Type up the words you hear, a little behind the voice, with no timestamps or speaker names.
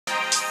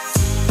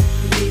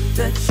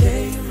the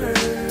chamber.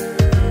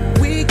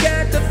 We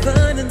got the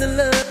fun and the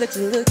love that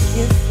you're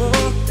looking for.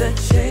 The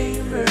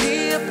chamber.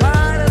 Be a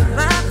part of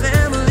my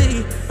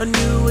family. A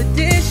new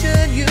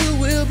addition you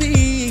will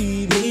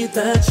be. Meet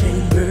the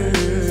chamber.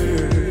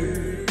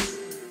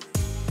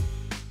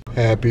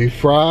 Happy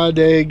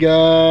Friday,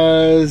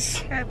 guys.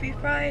 Happy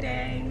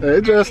Friday.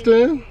 Hey,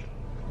 Justin.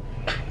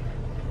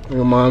 Hey,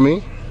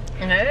 mommy.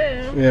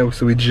 Hey. Yeah,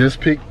 so we just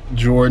picked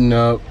Jordan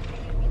up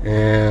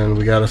and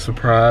we got a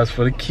surprise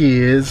for the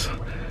kids.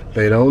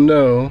 They don't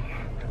know,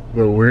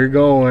 but we're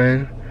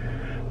going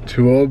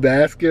to a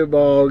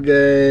basketball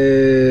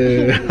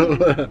game.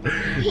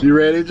 You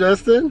ready,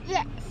 Justin?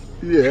 Yes.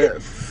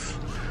 Yes.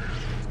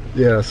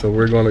 Yeah, so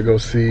we're gonna go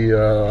see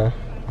the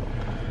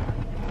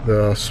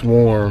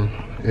Swarm.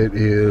 It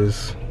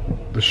is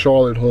the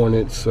Charlotte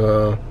Hornets,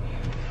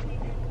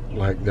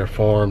 like their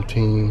farm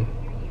team,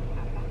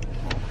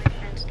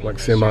 like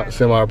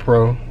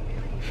semi-pro.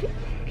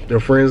 Their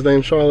friend's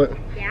name Charlotte?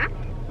 Yeah.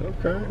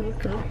 Okay.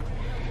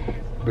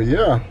 But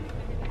yeah,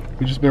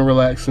 we just been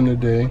relaxing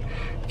today.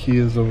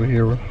 Kids over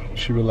here,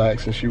 she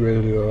relaxing. She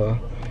ready to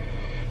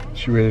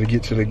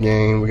get to the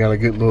game. We got a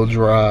good little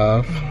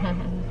drive.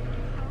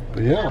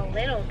 But yeah. A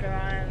little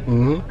drive.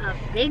 Mm-hmm. A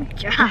big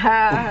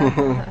drive.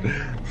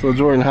 So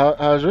Jordan,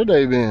 how's your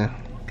day been?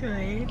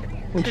 Good.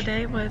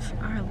 Today was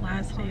our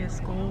last day of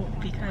school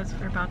because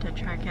we're about to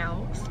track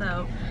out.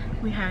 So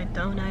we had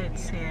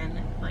donuts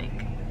and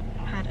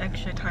had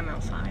extra time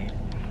outside.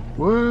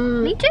 What?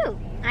 Me too.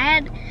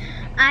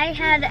 I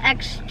had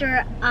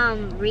extra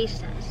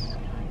recess.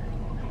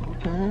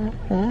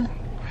 Okay.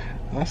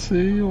 I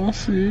see you.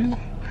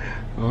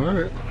 All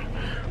right.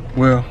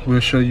 Well, we'll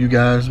show you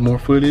guys more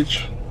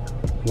footage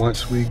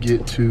once we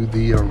get to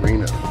the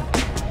arena.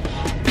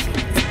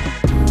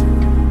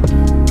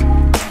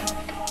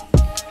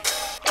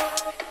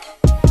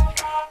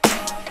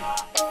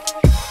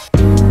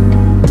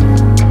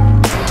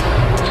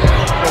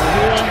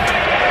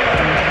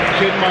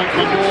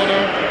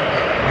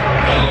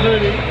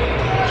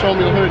 Show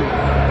me the hoodie.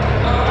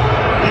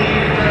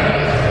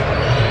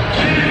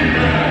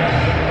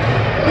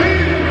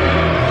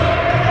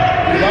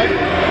 You like it?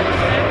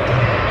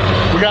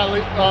 We got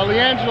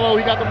LiAngelo,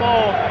 he got the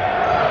ball.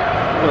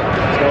 Look,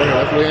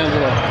 that's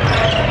LiAngelo.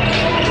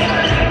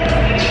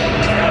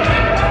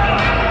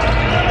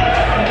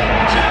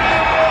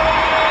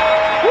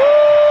 Woo!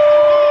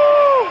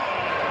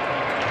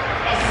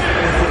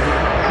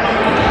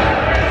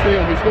 See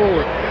him, he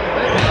scored.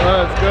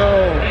 Let's go.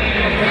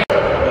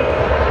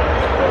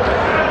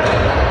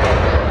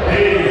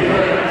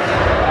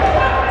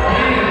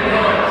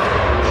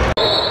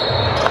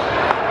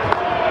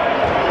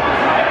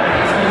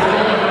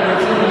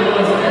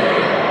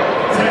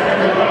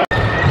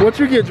 What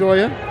you get,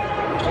 Joya?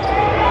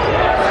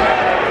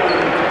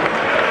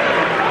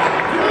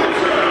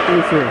 Let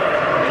me see.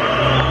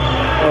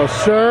 A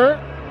shirt.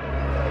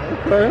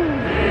 Okay.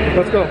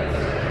 Let's go.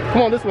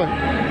 Come on this way.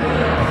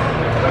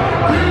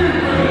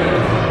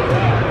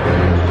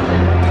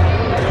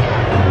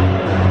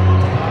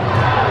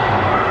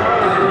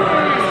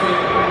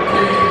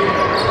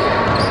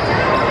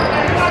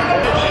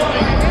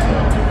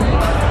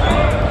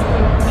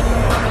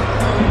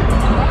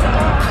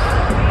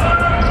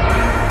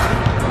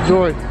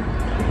 Joy,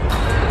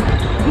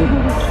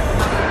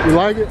 you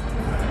like it?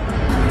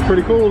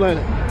 Pretty cool, ain't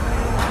it?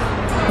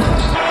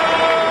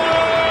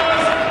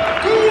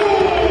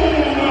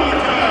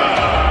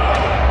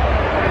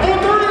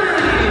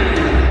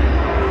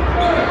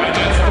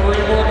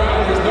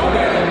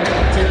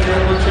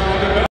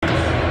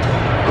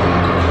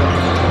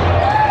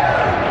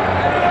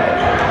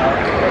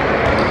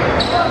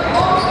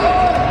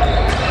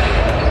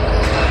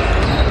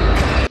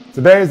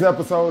 Today's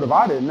episode of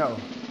I Didn't Know,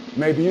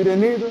 maybe you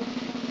didn't either,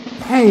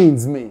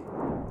 pains me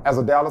as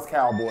a Dallas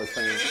Cowboys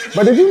fan.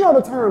 But did you know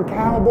the term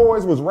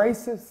Cowboys was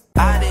racist?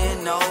 I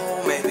didn't know,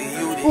 maybe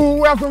you didn't.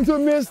 Welcome to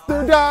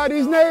Mr.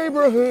 Dottie's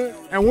neighborhood.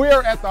 And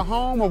we're at the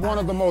home of one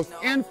of the most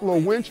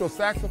influential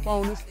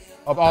saxophonists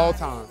of all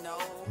time,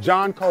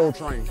 John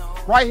Coltrane,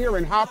 right here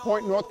in High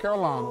Point, North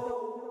Carolina.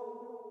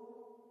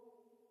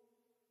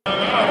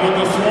 With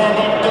the Swarm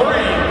of 3,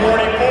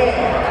 44,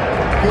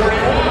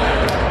 41.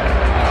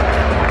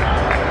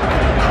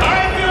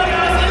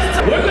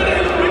 We're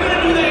gonna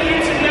do that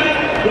here tonight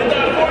with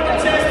our 4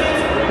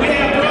 contestants. We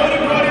have Brody,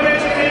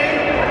 raise your hand.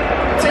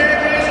 Terry,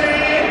 raise your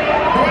hand.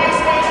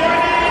 Bryce, raise your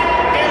hand.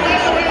 And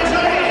Lila, raise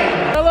your hand.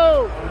 Jello!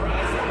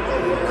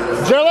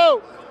 Jello!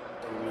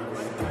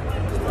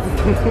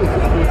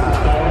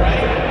 All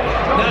right.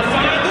 Now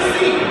find the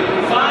seat.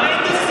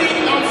 Find the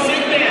seat. Don't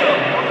sit down.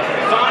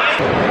 Find.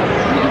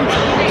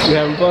 You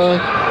having fun?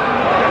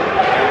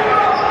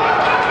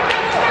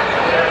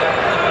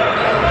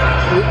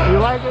 You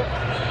like it?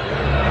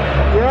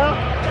 Yeah?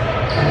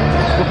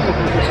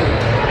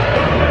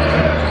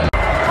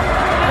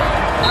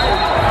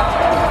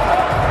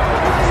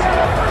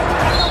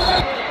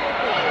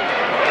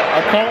 I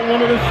caught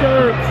one of the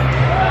shirts.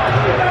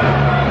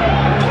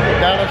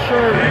 Got a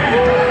shirt.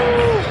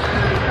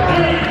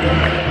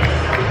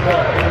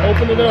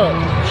 Open it up.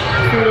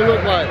 See what it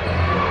look like.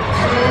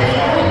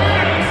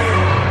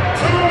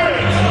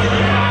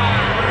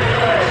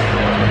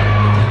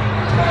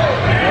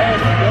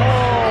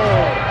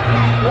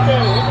 Look at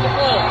it. Look at the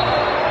front.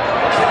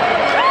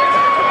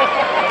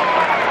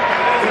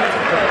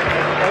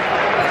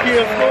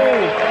 Kid's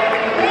school.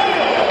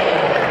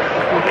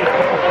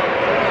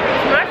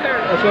 My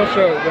shirt. That's your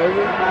shirt,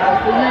 baby. That's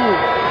for you.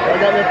 I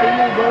got that for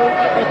you, bro.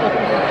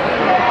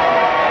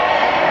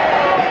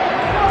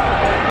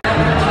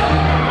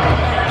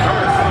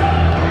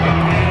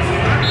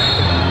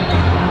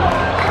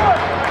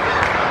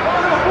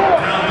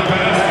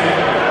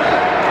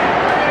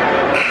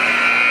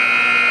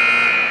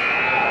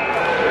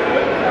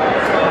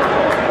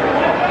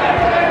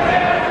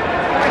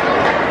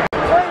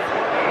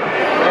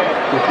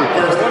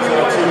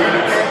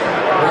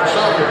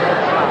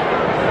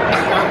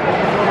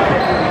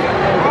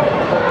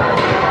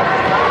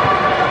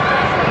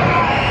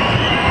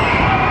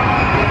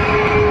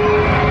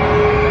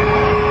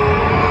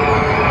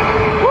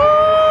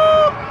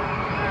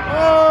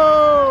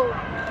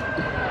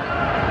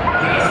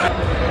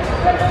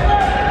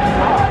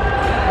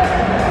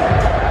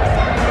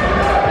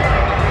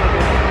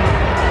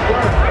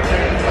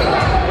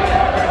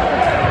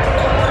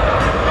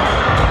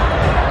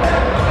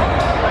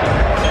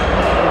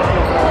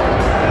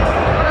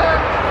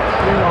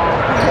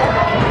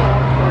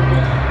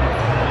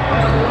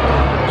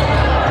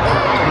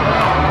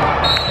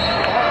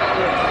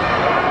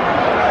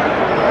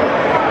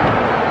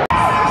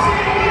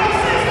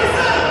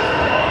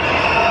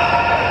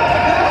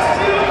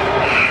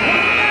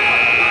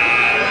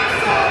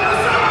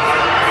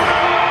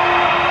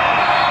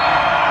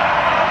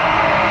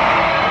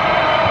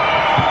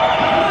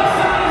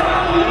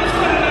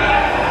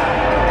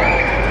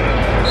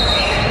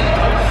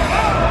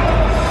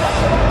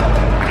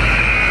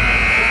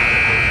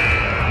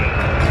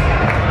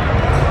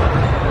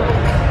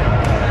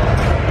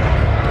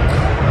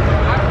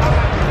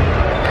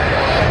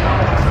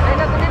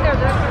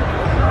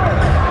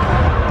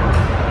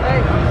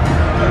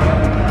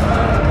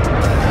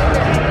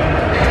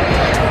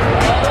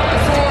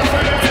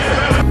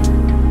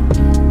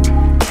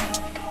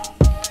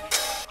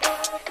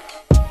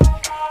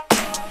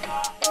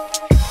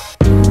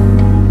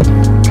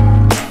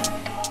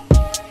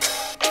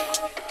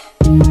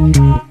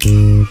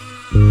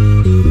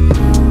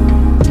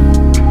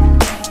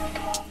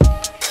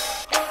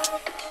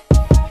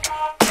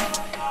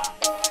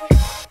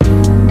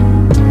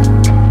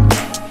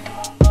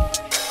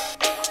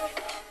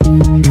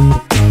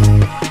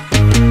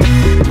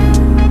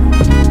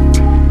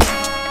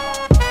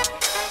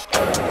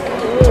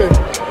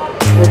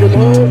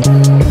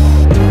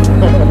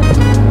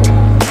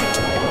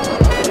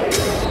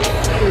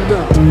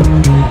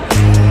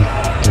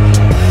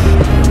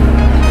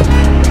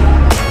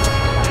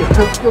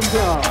 Good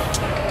job.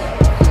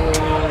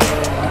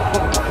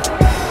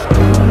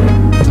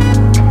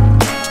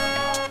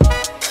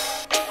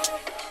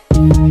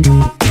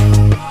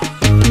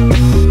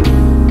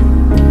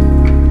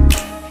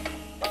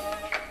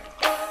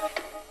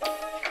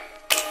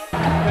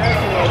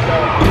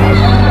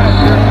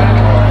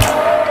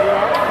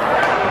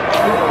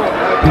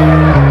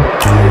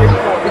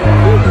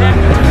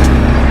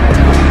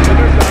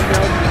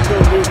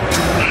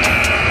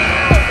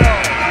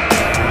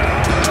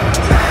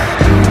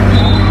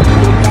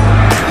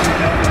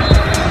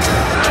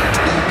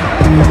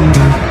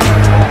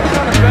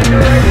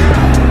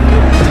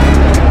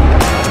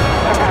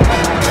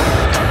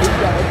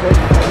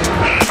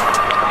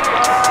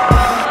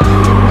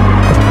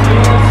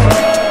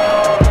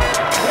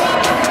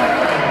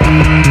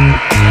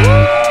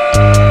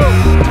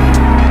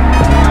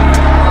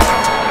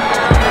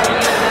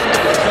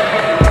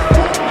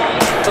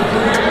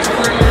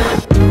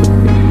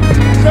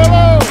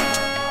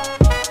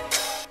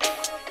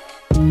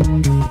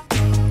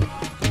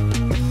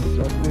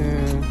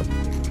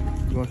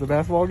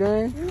 Basketball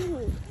game?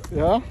 Mm-hmm.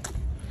 Yeah?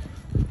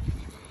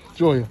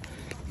 Julia,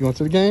 you want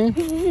to the game?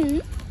 Mm-hmm.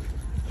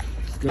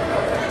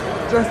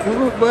 Justin,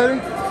 look, buddy.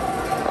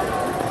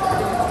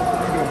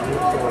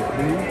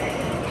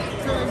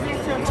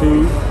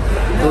 2,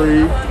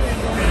 3,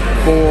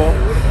 4,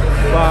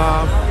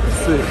 5,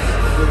 6.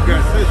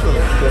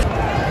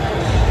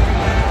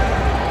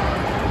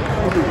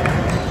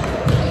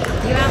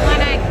 You don't want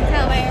to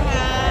tell my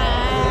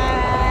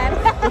head.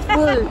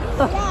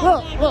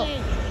 Look, look.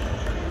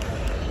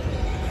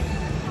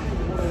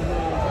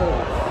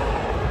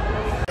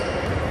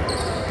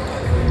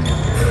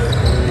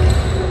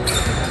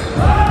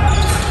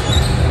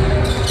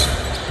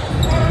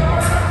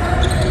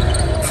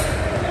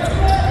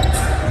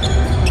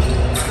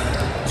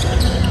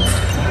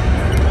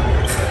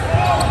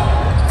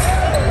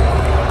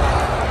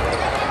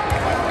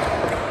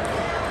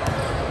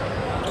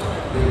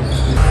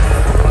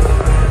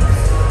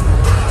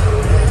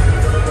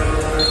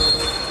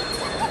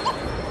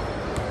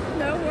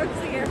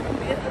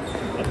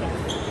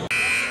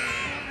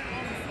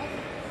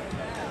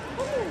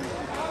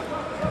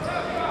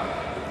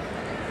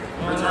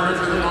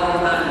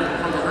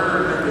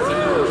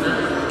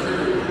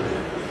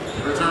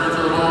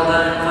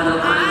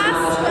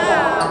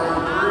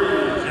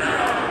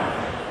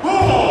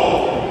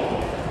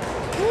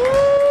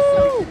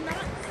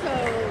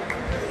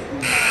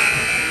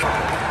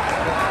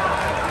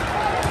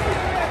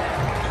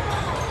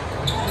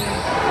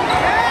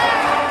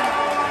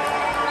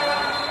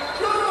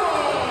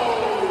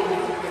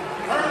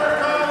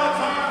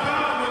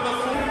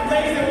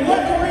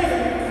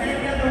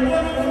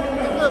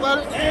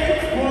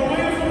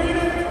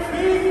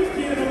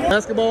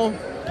 basketball?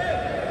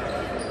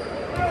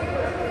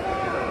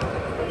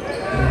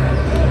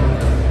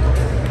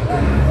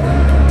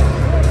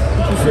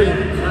 What you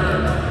see?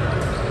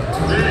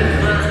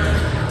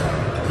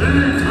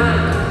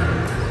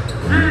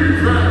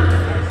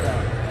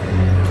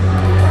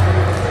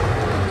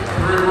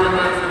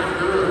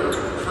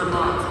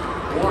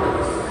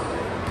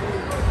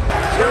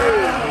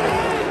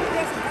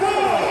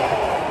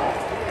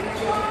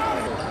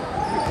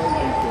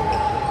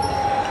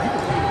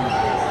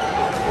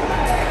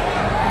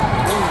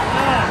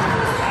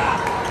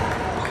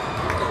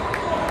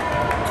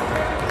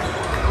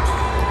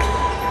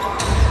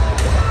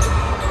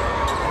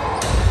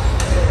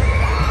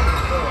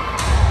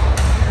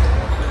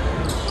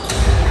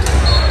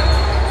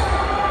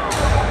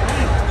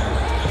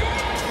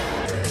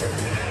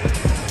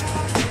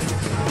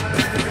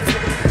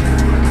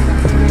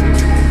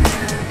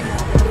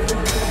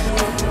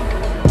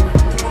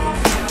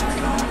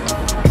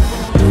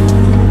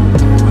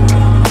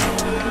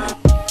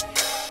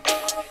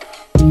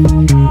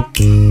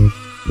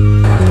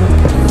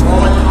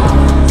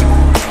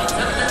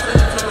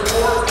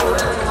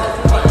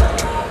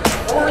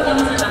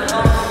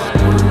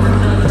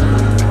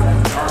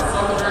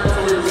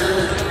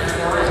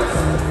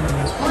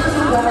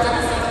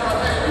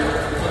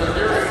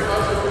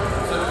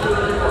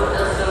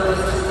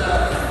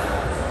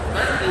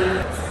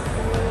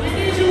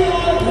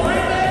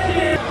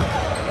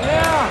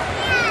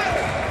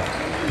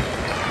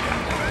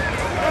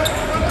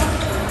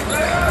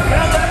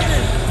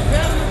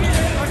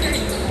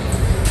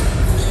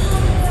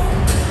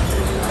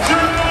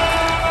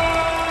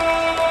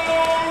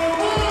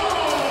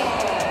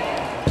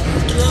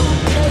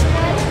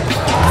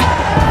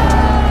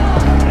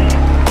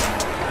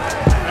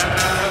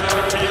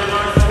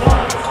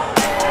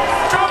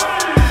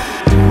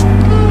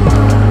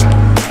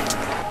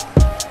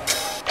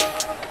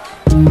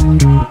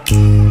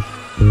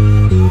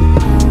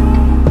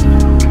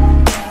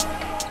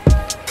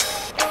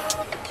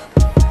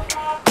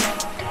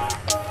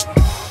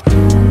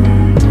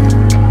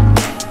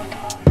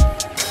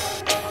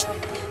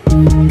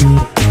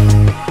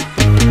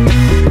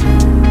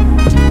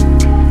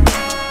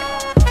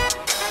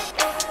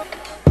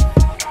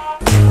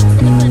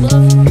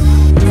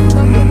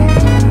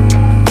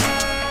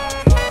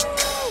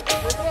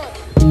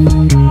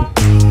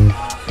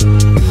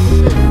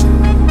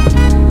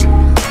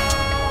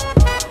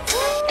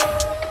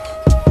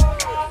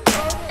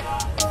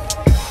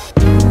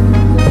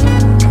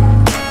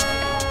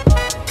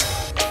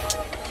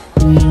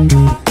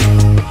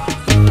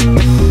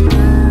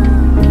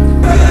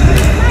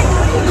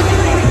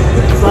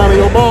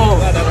 LiAngelo Ball.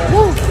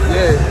 Woo.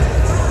 Yeah.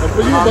 That's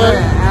for you,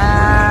 buddy.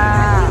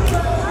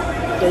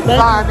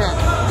 Sign that.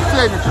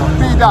 Signature.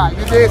 B-Dot.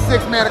 You did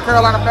 6-man of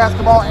Carolina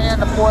basketball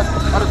and, of course,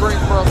 of the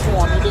Greensboro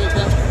Swarm. You did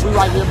that. We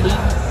right here meeting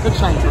the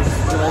chambers.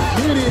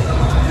 Let's get it.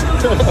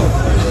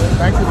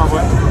 Thank you, my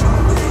boy.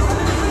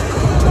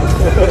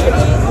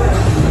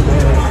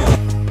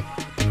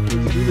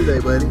 What you do today,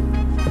 buddy?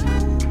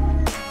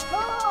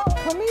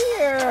 Come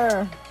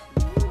here.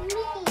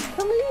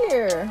 Come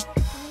here.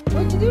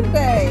 What'd you do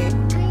today?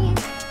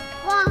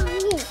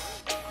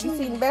 You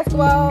seen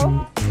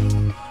basketball?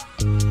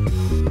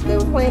 They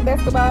was playing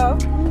basketball?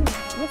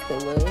 Yes, they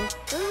was.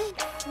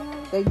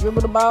 They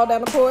dribble the ball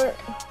down the court,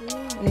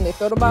 and they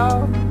throw the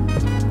ball,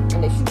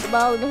 and they shoot the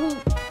ball in the hoop.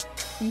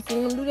 You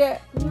seen them do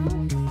that?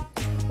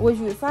 Was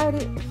you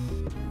excited?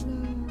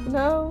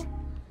 No?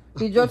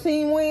 Did your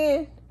team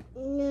win?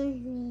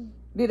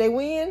 Did they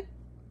win?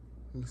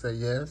 You say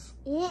yes.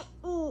 And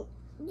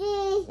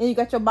you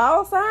got your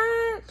ball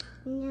signed?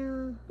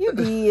 No. You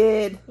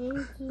did.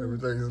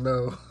 Everything's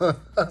no.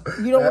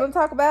 You don't want to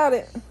talk about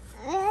it.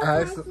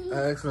 I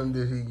asked him,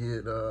 did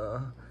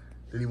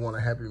he want a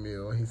Happy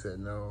Meal? He said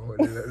no.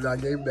 And I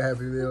gave him the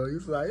Happy Meal.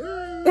 He's like,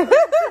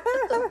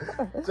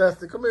 hey.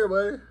 Justin, come here,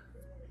 buddy.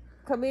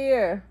 Come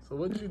here. So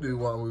what did you do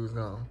while we was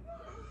gone?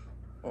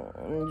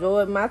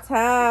 Enjoyed my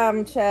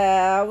time,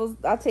 child.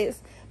 I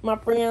text my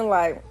friend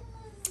like,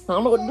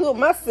 I'm gonna do it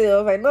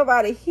myself. Ain't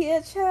nobody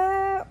here,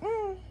 child.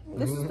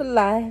 This is the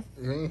life.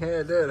 You ain't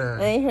had that, huh?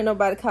 I ain't hear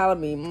nobody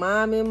calling me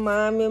mommy,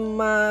 mommy,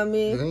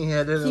 mommy. You ain't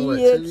had that in what,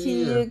 2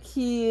 years?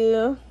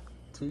 Kill.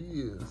 2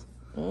 years.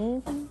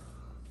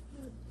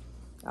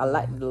 I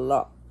liked it a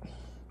lot.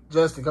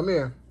 Justin, come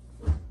here.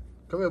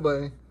 Come here,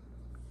 buddy.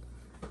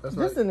 That's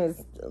Justin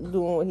is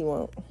doing what he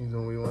wants. He's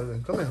doing what he wants to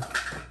do. Come here.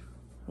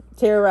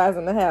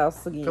 Terrorizing the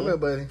house again. Come here,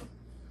 buddy.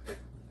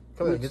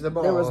 Come here, get the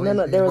ball. There was none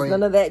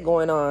of that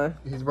going on.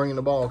 He's bringing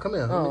the ball. Come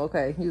here. Oh,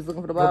 okay. He was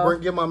looking for the ball.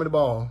 Give mommy the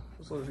ball.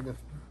 So she can...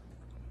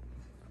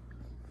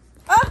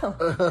 Oh!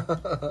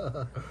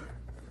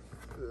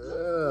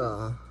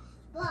 Yeah.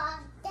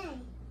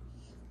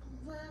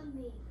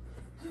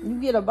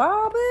 You get a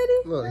ball,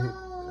 buddy? Look,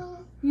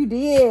 You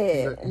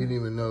did. he didn't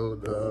even know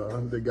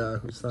the guy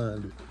who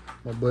signed it.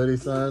 My buddy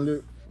signed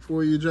it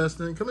for you,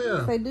 Justin. Come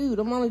here. Say, dude,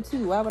 I'm only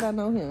 2. Why would I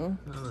know him?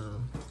 I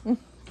know.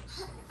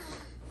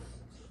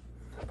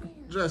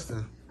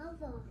 Justin.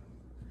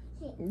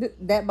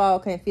 That ball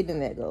can't fit in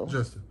that goal.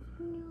 Justin.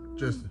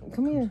 Justin.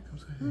 Come here. Come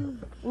say hey.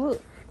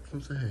 Look.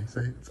 Come say hey.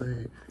 Say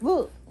hey.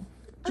 Look.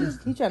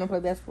 Justin. He's trying to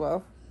play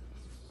basketball.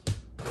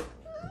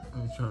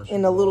 I'm trying to shoot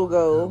In the little ball.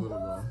 goal. In the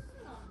little goal.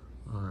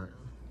 All right.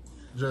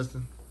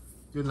 Justin,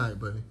 good night,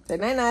 buddy. Say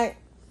night-night.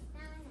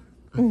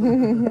 Oh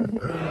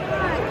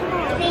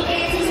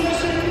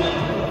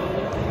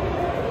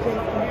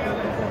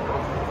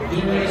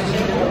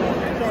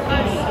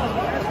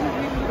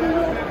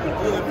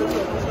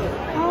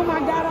my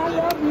God, I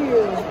love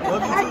you.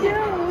 I do.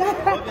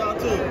 Love y'all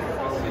too.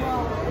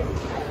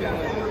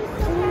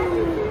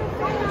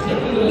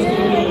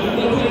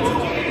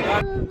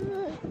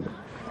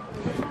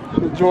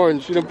 Jordan,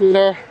 she done put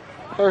her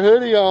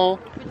hoodie on.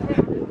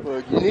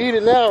 Look, you need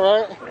it now,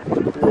 right?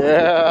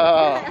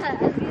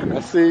 Yeah. I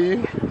see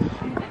you.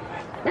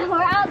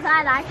 We're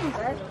outside, I can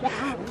burp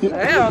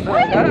down.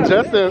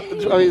 Justin,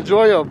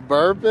 enjoy your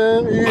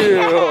burping. Ew.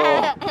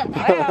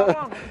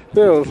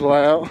 That was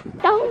loud.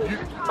 Don't.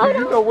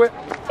 You know what?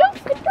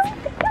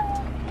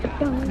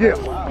 Yeah.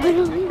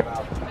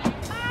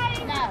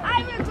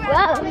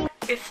 Whoa.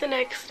 It's the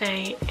next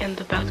day and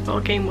the basketball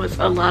game was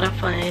a lot of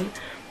fun,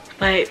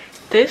 but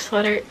this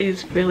sweater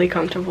is really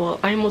comfortable.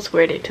 I almost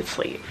wear it to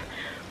sleep.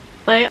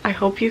 But I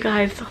hope you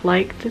guys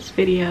like this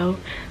video.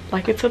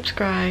 Like and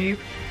subscribe.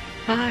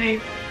 Bye.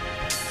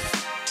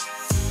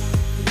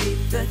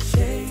 Leave the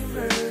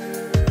chamber.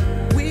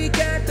 We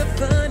got the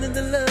fun and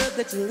the love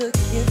that you're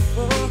looking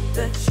for.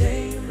 The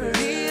chamber.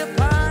 Be a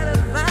part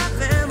of my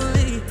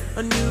family.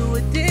 A new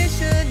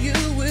addition you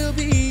will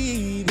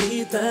be.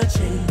 Leave the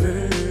chamber.